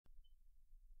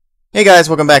Hey guys,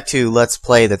 welcome back to Let's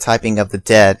Play the Typing of the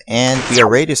Dead, and we are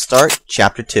ready to start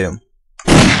Chapter 2.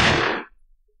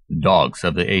 Dogs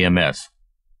of the AMS.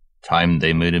 Time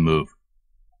they made a move.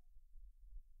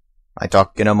 I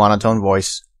talk in a monotone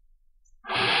voice.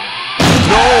 No!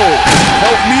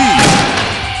 Help me!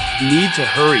 Need to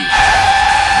hurry.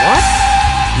 What?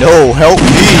 No, help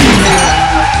me!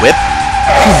 Whip.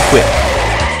 Cool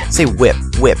whip. Say whip.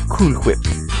 Whip. Cool whip.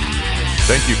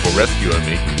 Thank you for rescuing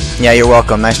me. Yeah, you're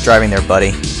welcome. Nice driving there,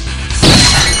 buddy.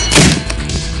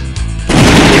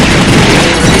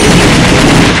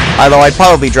 Although I'd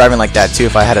probably be driving like that too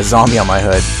if I had a zombie on my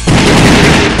hood.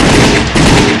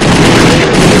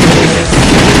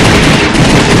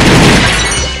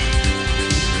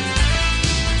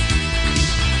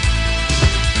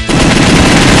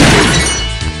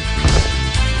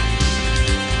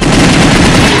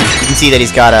 You can see that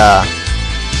he's got a...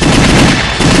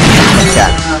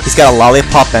 He's got a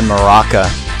lollipop and maraca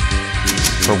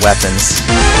for weapons.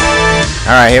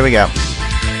 Alright, here we go.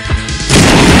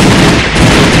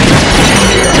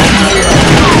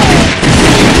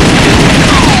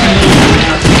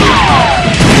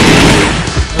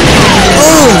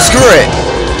 Boom! Screw it!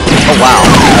 Oh, wow.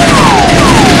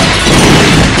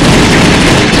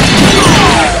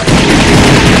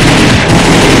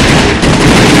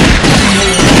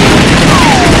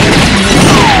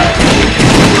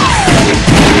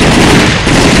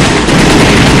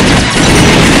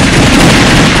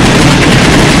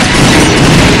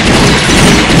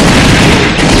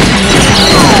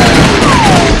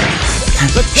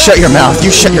 Shut your mouth.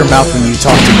 You shut your mouth when you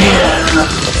talk to me.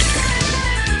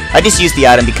 I just use the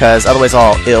item because otherwise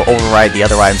it'll override the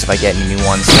other items if I get any new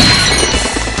ones.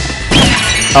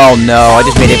 Oh no, I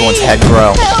just made everyone's head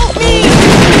grow. Help me!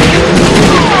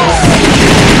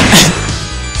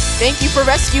 Thank you for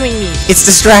rescuing me. It's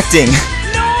distracting.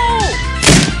 No!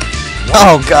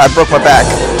 Oh god, broke my back.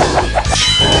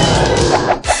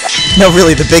 No,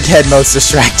 really, the big head mode's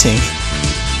distracting.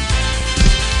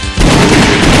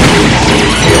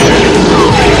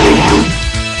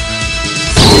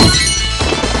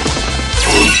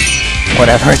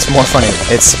 Whatever, it's more funny.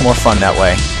 It's more fun that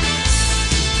way.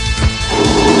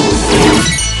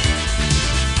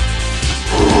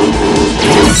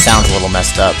 It sounds a little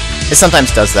messed up. It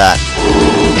sometimes does that.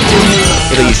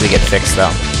 It'll usually get fixed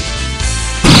though.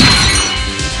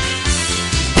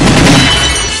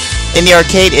 In the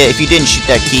arcade, if you didn't shoot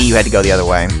that key, you had to go the other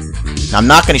way. Now, I'm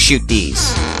not going to shoot these.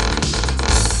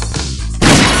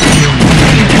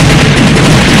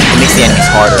 It makes the enemies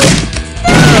harder.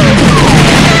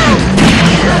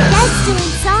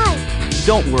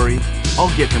 Don't worry,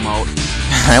 I'll get him out.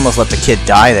 I almost let the kid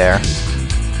die there.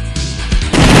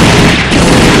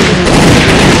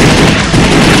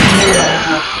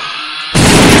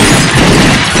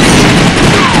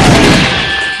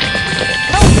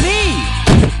 Help me!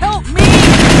 Help me!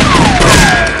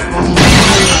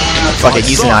 Fuck it,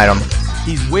 use an item.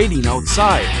 He's waiting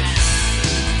outside.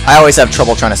 I always have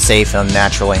trouble trying to save him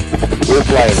naturally. We're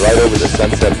flying right over the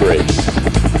Sunset Bridge.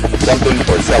 Something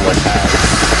or someone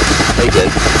has. Take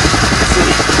it.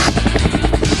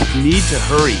 See. Need to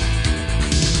hurry.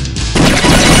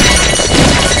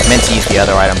 I meant to use the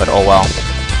other item, but oh well.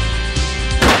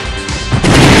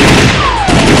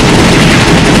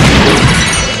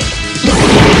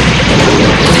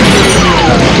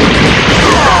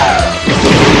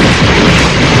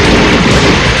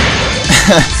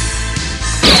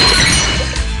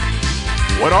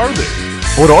 What are they?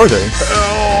 What are they?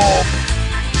 Help!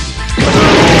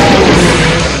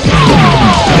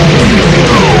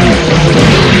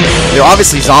 They're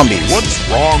obviously zombies. What's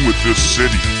wrong with this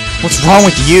city? What's wrong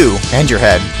with you and your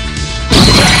head?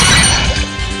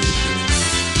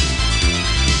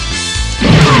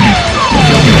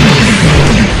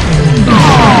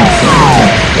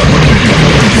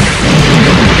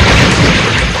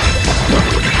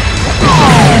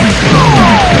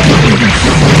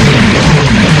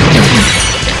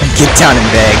 Get down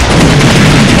and beg.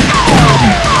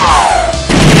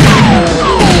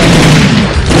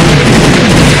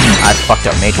 I fucked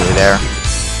up majorly there.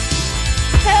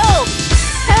 Help!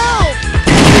 Help!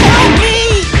 Help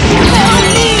me! Help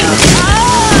me!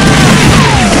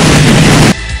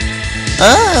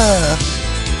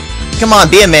 Come on,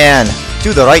 be a man.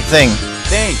 Do the right thing.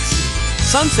 Thanks.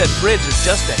 Sunset Bridge is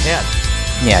just ahead.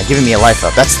 Yeah, giving me a life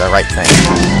up. That's the right thing.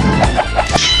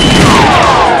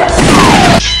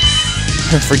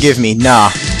 Forgive me, nah.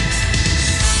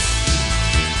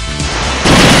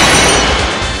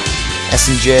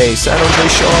 S&J, Saturday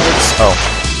Sharks. Oh.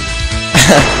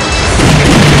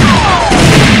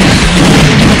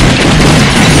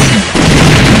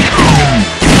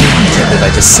 I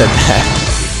just said that.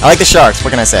 I like the sharks,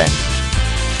 what can I say?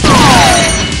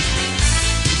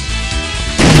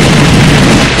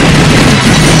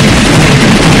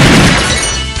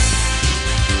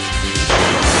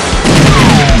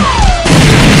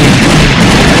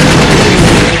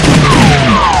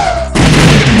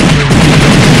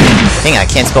 Dang, I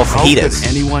can't spell How could fajitas.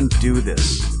 anyone do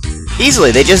this?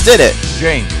 Easily, they just did it.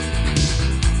 James.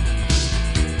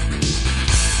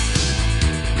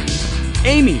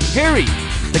 Amy, Harry,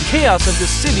 the chaos of this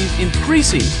city's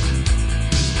increasing.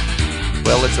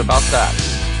 Well, it's about that.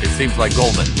 It seems like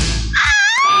Goldman.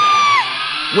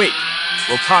 Wait,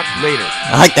 we'll talk later.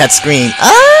 I like that screen.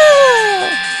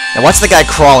 Ah! Now watch the guy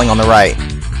crawling on the right.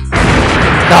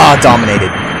 Ah,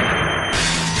 dominated.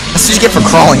 That's what you get for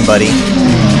crawling, buddy.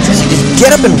 Just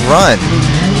get up and run.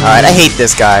 Alright, I hate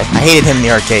this guy. I hated him in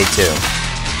the arcade, too.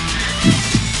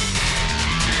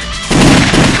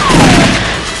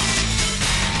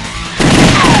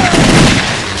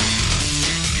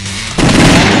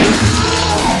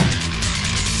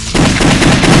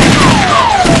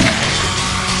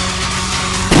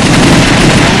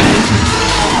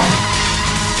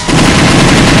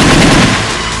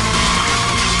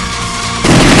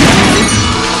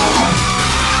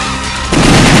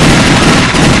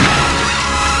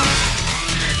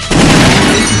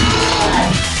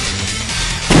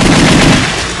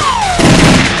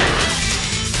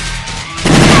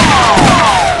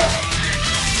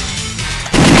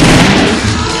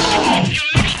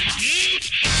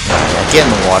 Get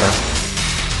in the water.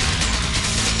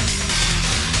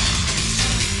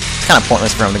 It's kind of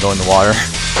pointless for him to go in the water.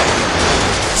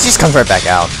 He just comes right back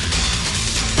out.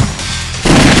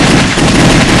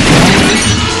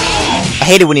 I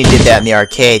hated when he did that in the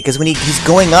arcade, because when he's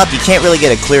going up, you can't really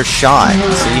get a clear shot.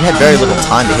 So you had very little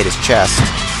time to hit his chest.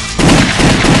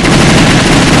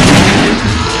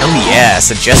 Oh yeah,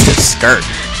 suggestive skirt.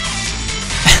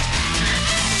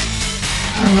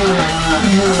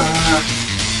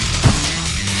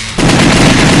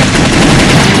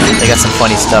 They got some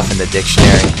funny stuff in the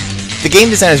dictionary. The game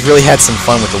designers really had some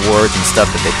fun with the words and stuff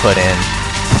that they put in.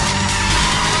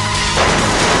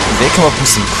 They come up with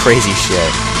some crazy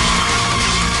shit.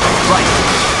 Right.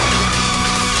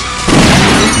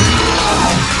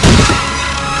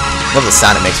 Love the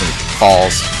sound it makes when he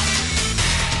falls.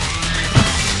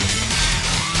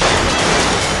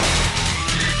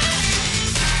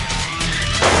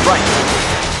 Right.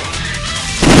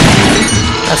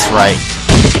 That's right.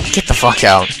 Get the fuck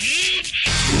out.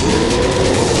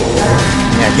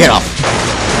 Yeah, get off.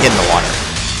 Get in the water.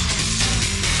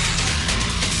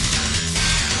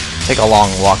 Take a long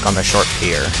walk on the short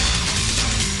pier.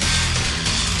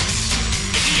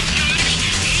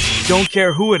 Don't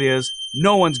care who it is,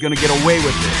 no one's gonna get away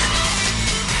with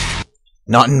this.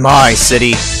 Not in my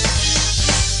city.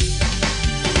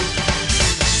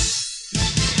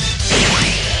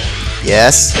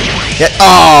 Yes. Yeah.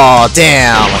 Oh,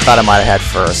 damn. I thought I might have had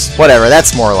first. Whatever,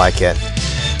 that's more like it.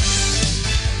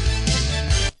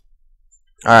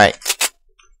 Alright.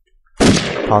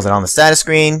 Pause it on the status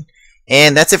screen.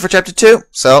 And that's it for Chapter 2.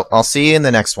 So, I'll see you in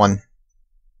the next one.